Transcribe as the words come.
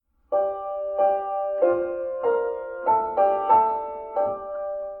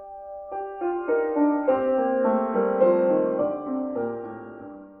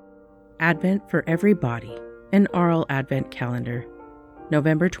Advent for Every Body, an oral Advent calendar.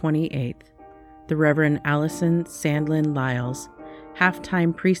 November 28th, the Reverend Allison Sandlin Lyles,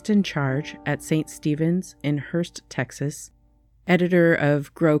 half-time priest in charge at St. Stephen's in Hurst, Texas, editor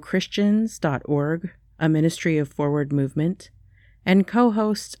of growchristians.org, a ministry of forward movement, and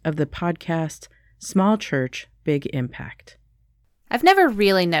co-host of the podcast Small Church, Big Impact. I've never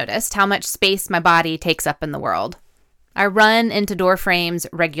really noticed how much space my body takes up in the world. I run into door frames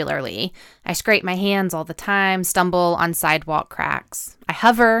regularly. I scrape my hands all the time, stumble on sidewalk cracks. I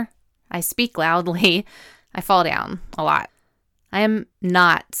hover. I speak loudly. I fall down a lot. I am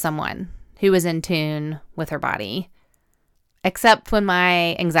not someone who is in tune with her body, except when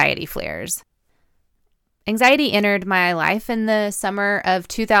my anxiety flares. Anxiety entered my life in the summer of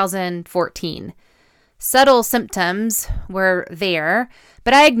 2014. Subtle symptoms were there,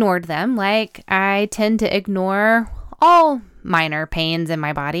 but I ignored them like I tend to ignore all minor pains in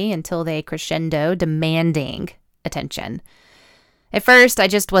my body until they crescendo, demanding attention. At first, I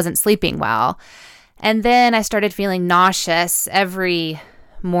just wasn't sleeping well, and then I started feeling nauseous every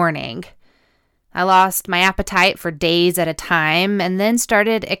morning. I lost my appetite for days at a time and then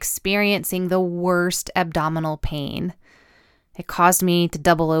started experiencing the worst abdominal pain. It caused me to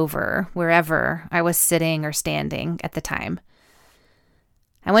double over wherever I was sitting or standing at the time.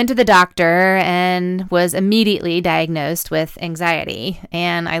 I went to the doctor and was immediately diagnosed with anxiety,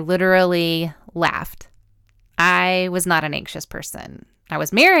 and I literally laughed. I was not an anxious person. I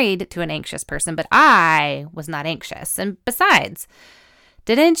was married to an anxious person, but I was not anxious. And besides,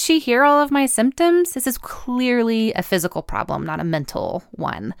 didn't she hear all of my symptoms? This is clearly a physical problem, not a mental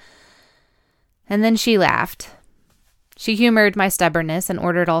one. And then she laughed. She humored my stubbornness and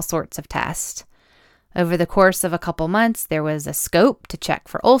ordered all sorts of tests. Over the course of a couple months, there was a scope to check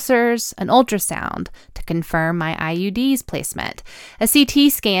for ulcers, an ultrasound to confirm my IUD's placement, a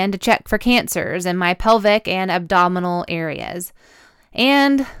CT scan to check for cancers in my pelvic and abdominal areas,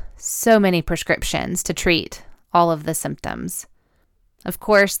 and so many prescriptions to treat all of the symptoms. Of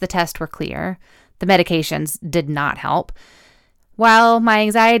course, the tests were clear. The medications did not help, while my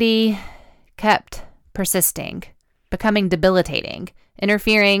anxiety kept persisting, becoming debilitating,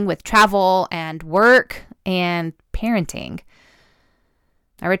 interfering with travel and work and parenting.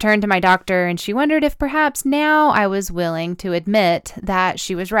 I returned to my doctor and she wondered if perhaps now I was willing to admit that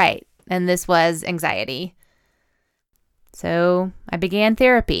she was right and this was anxiety. So I began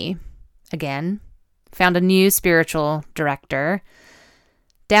therapy again, found a new spiritual director,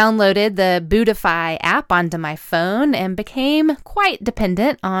 downloaded the Buddhify app onto my phone and became quite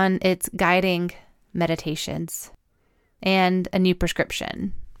dependent on its guiding meditations, and a new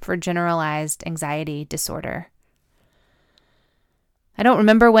prescription for generalized anxiety disorder. I don't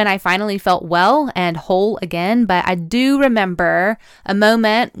remember when I finally felt well and whole again, but I do remember a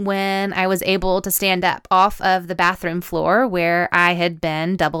moment when I was able to stand up off of the bathroom floor where I had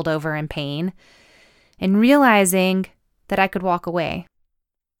been doubled over in pain and realizing that I could walk away.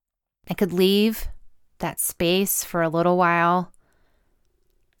 I could leave that space for a little while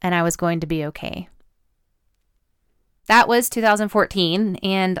and I was going to be okay. That was 2014,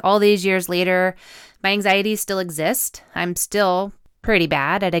 and all these years later, my anxieties still exist. I'm still pretty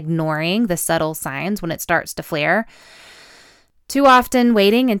bad at ignoring the subtle signs when it starts to flare. Too often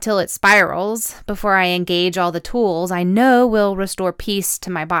waiting until it spirals before I engage all the tools I know will restore peace to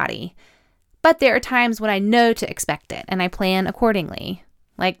my body. But there are times when I know to expect it, and I plan accordingly,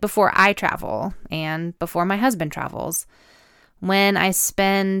 like before I travel and before my husband travels. When I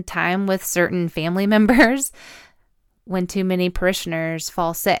spend time with certain family members, when too many parishioners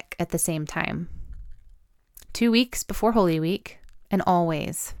fall sick at the same time. 2 weeks before Holy Week, and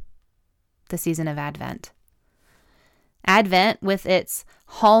always the season of Advent. Advent, with its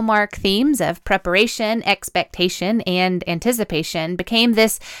hallmark themes of preparation, expectation, and anticipation, became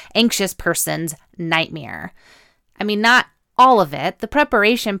this anxious person's nightmare. I mean, not all of it. The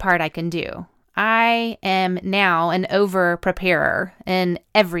preparation part I can do. I am now an over-preparer in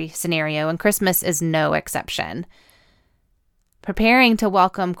every scenario, and Christmas is no exception. Preparing to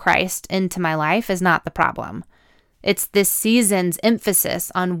welcome Christ into my life is not the problem. It's this season's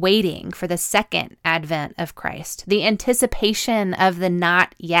emphasis on waiting for the second advent of Christ, the anticipation of the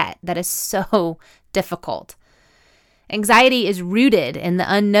not yet that is so difficult. Anxiety is rooted in the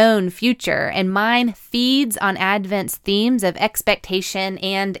unknown future, and mine feeds on Advent's themes of expectation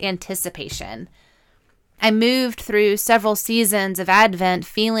and anticipation. I moved through several seasons of Advent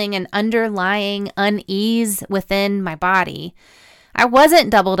feeling an underlying unease within my body. I wasn't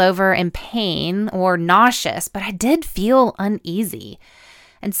doubled over in pain or nauseous, but I did feel uneasy.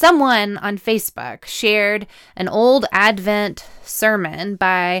 And someone on Facebook shared an old Advent sermon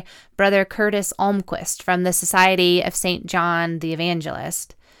by Brother Curtis Almquist from the Society of St. John the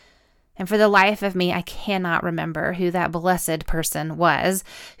Evangelist. And for the life of me, I cannot remember who that blessed person was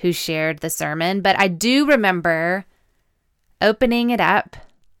who shared the sermon, but I do remember opening it up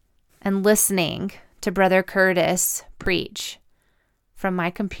and listening to Brother Curtis preach from my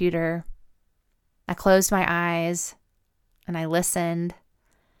computer. I closed my eyes and I listened.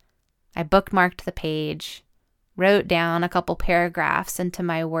 I bookmarked the page, wrote down a couple paragraphs into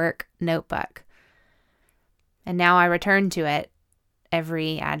my work notebook, and now I return to it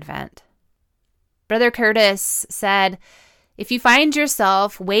every Advent. Brother Curtis said, if you find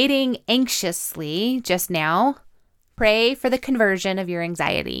yourself waiting anxiously just now, pray for the conversion of your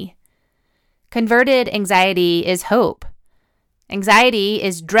anxiety. Converted anxiety is hope. Anxiety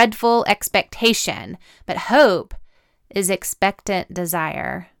is dreadful expectation, but hope is expectant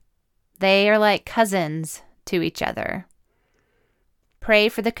desire. They are like cousins to each other. Pray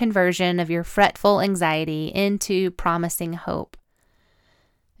for the conversion of your fretful anxiety into promising hope.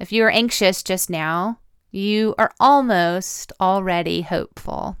 If you are anxious just now, you are almost already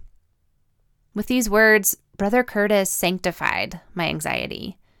hopeful. With these words, Brother Curtis sanctified my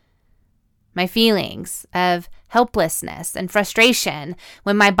anxiety. My feelings of helplessness and frustration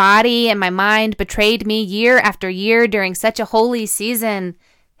when my body and my mind betrayed me year after year during such a holy season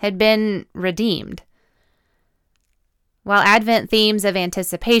had been redeemed. While Advent themes of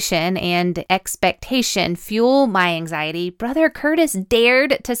anticipation and expectation fuel my anxiety, Brother Curtis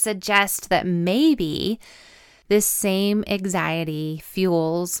dared to suggest that maybe this same anxiety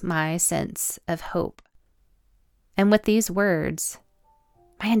fuels my sense of hope. And with these words,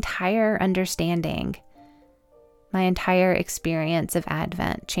 my entire understanding, my entire experience of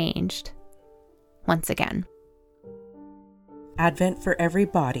Advent changed once again. Advent for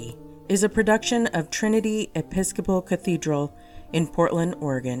Everybody is a production of Trinity Episcopal Cathedral in Portland,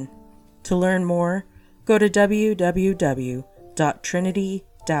 Oregon. To learn more, go to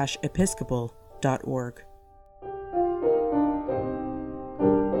www.trinity-episcopal.org.